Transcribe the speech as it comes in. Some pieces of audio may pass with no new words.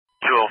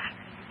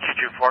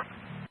224.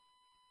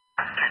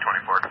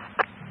 224.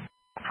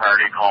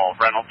 Priority call,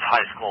 Reynolds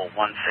High School,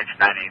 1690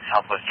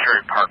 Southwest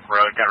Cherry Park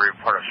Road. Got a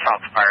report of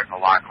shots fired in the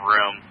locker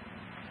room.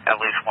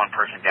 At least one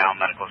person down.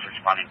 Medical's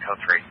responding,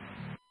 code 3.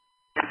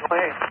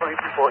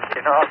 228,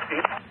 2214, off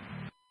speed.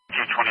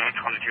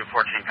 228,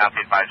 2214,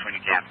 copy, advise when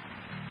you can.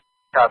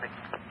 Copy.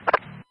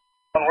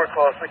 One we're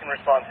close, we can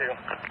respond to.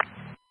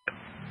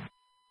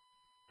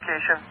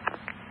 Location.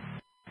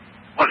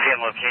 Once again,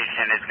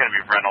 location is going to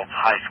be Reynolds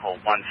High School,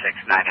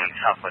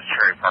 1690 Southwest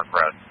Cherry Park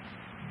Road.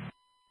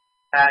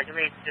 Do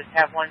we just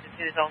have 1s and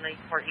 2s only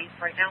for East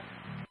right now?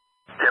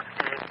 Yep,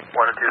 East, 1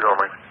 and 2s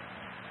only.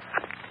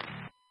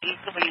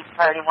 East will be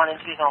priority 1 and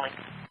 2s only.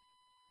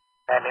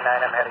 99,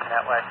 I'm heading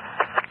that way.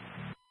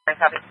 Right,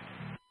 copy.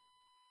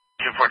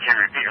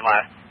 214, repeat your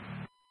last.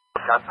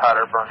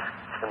 Gunpowder burn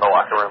in the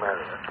locker room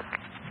area.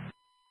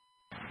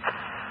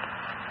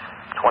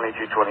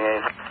 2228.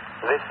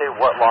 Did they say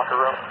what locker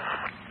room?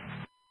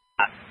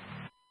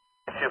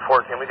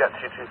 214, we got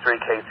 223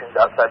 casings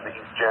outside the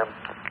East Gym.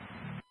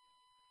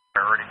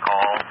 Priority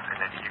call,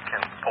 and then you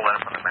can pull that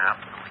up on the map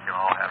so we can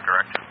all have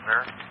directions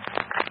there.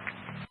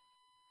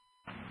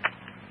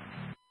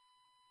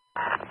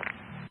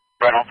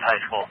 Reynolds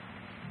High School.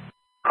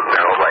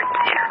 No, like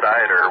east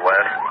side or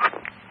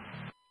west?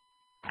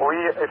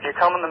 If you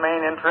come in the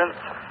main entrance,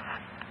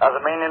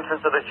 the main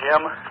entrance of the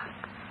gym,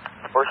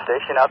 we're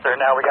stationed out there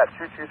now. We got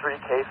 223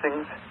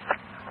 casings.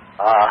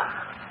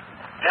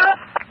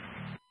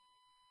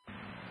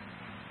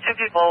 Two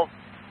people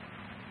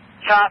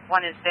shot,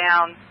 one is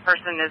down,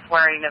 person is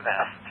wearing a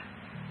vest.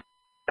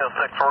 6,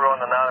 we're going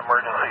to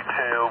non-emergency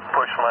 2.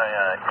 Push my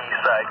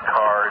east side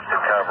cars to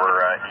cover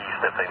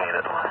east if they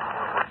need it.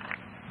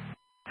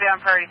 Be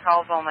on priority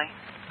calls only.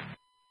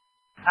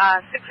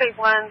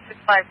 681,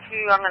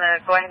 652, I'm going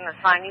to go ahead and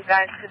assign you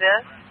guys to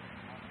this.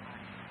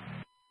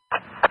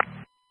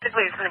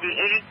 Basically, it's going to be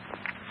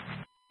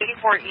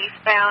 84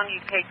 eastbound. You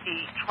take the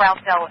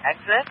Troutdale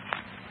exit,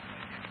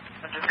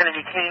 which is going to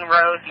be King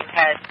Road. You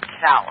head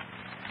south.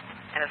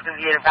 And it's going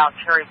to be at about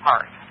Cherry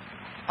Park.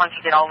 Once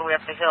you get all the way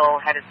up the hill,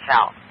 headed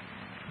south.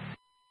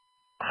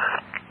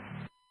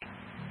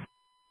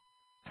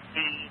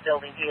 The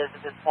building he is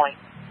at this point.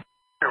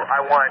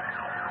 I want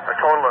a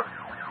total of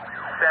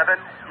 7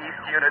 east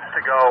units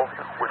to go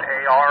with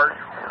ARs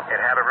and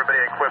have everybody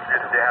equipped to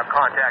have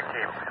contact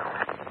teams.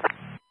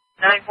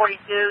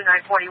 942,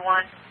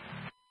 941.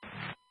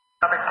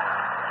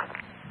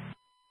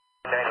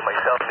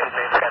 Myself,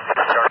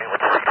 starting with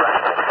 3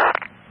 rifles.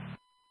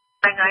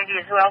 990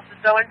 is who else is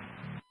going?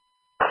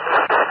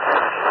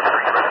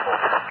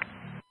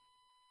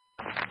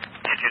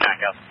 229,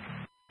 go.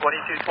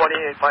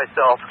 2228,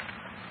 myself,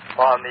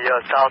 on the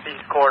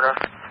southeast corner.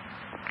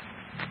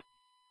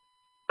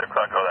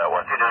 Go that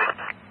one.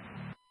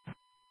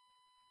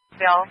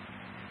 Bill?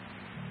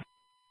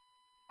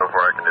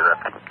 Before I can do that.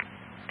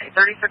 Okay,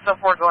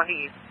 3604 going to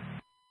east.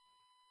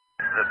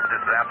 This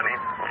is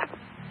happening.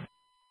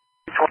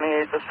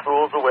 28, the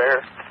school's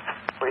aware.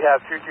 We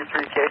have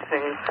 223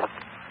 casings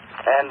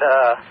and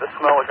the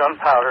smell of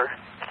gunpowder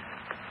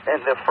in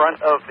the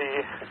front of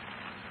the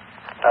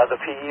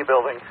PE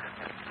building.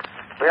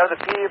 We have the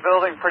PE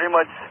building pretty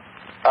much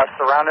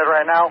surrounded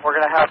right now. We're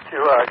going to have to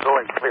go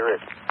and clear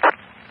it.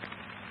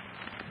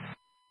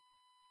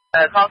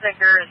 Call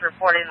taker is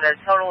reporting the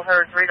total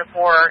heard 3 to 4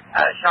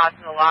 shots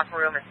in the locker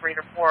room and 3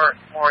 to 4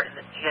 more in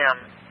the gym.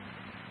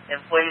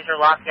 Employees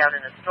are locked down in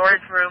the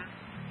storage room.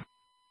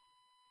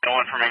 No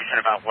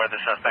information about where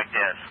the suspect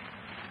is.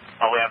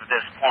 All we have at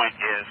this point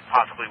is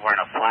possibly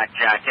wearing a flak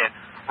jacket.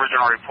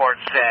 Original report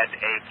said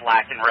a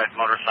black and red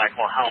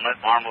motorcycle helmet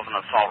armed with an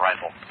assault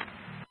rifle.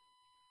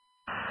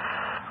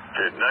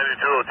 9202,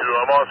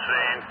 I'm on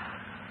scene.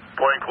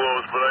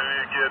 Plainclothes, but I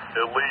need to get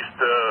at least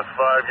 5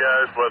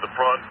 guys by the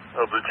front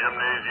of the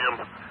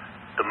gymnasium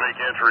to make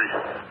entry.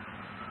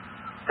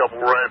 Couple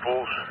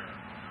rifles,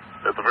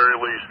 at the very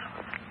least.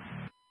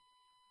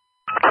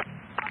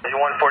 142,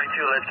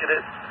 let's get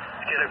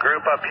a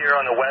group up here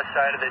on the west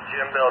side of the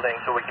gym building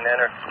so we can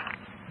enter.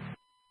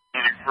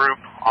 Need a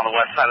group on the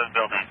west side of the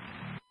building.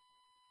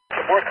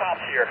 More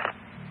cops here.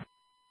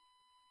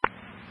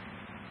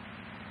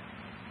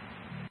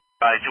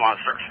 Guys, you want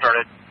to search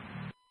started?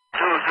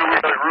 202, we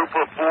got a group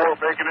of 4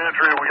 making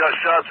entry. We got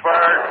shots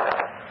fired.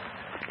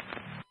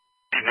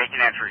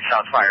 Making entry,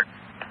 shots fired.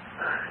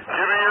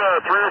 Give me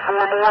 3 or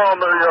 4 more on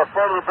the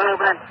front of the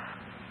building.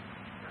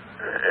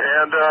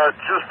 And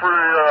just for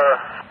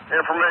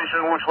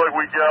information, looks like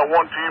we got 1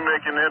 team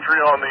making entry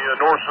on the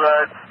north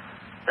side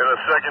and a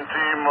second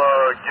team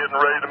getting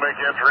ready to make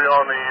entry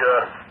on the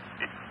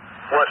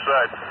west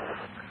side.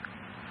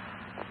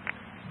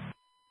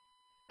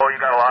 Oh, you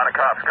got a lot of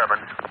cops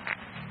coming.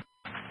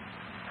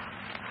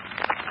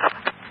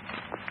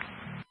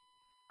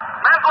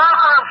 Men's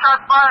locker room,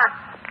 shots fired.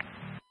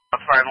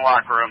 Shots fired in the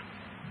locker room.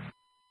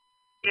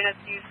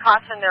 Units use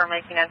caution, they're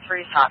making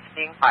entry, shots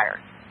being fired.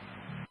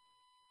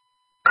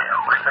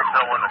 Precinct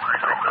 01 to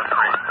Precinct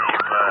 03,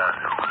 Steve,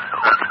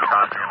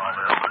 copy on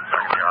this.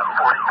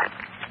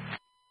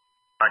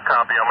 I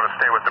copy, I'm going to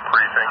stay with the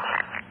precinct.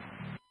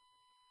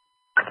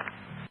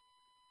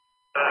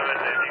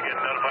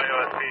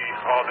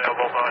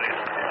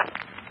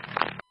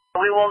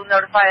 will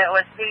notify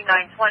OSP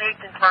 920,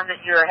 confirm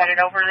that you're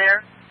headed over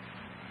there.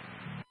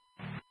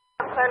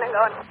 Planning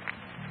on.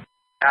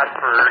 Ask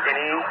for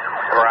any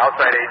of our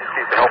outside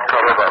agencies to help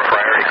cover our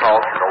priority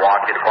calls from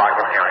Milwaukee to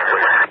Plaquemine County,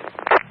 please.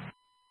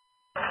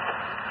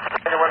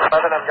 9111,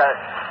 I've got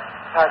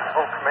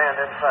tactical command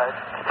inside.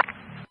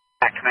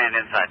 Command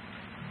inside.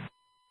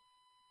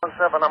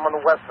 17, I'm on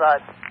the west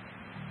side.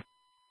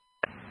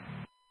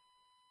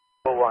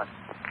 1. 1.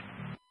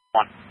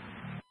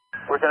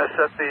 We're going to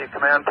set the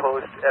command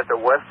post at the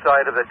west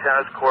side of the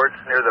tennis courts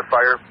near the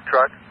fire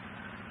truck,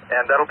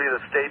 and that'll be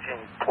the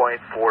staging point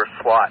for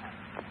SWAT.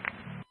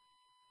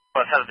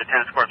 Let's head to the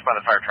tennis courts by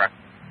the fire truck.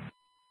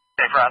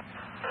 Safe route.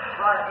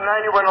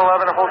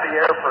 9111, hold the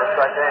air for a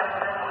second.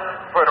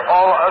 Put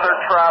all other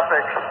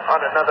traffic on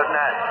another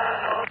net.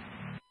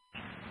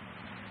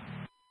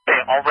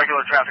 Okay, all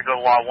regular traffic go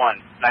to Law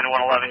 1.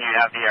 9111, you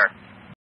have the air.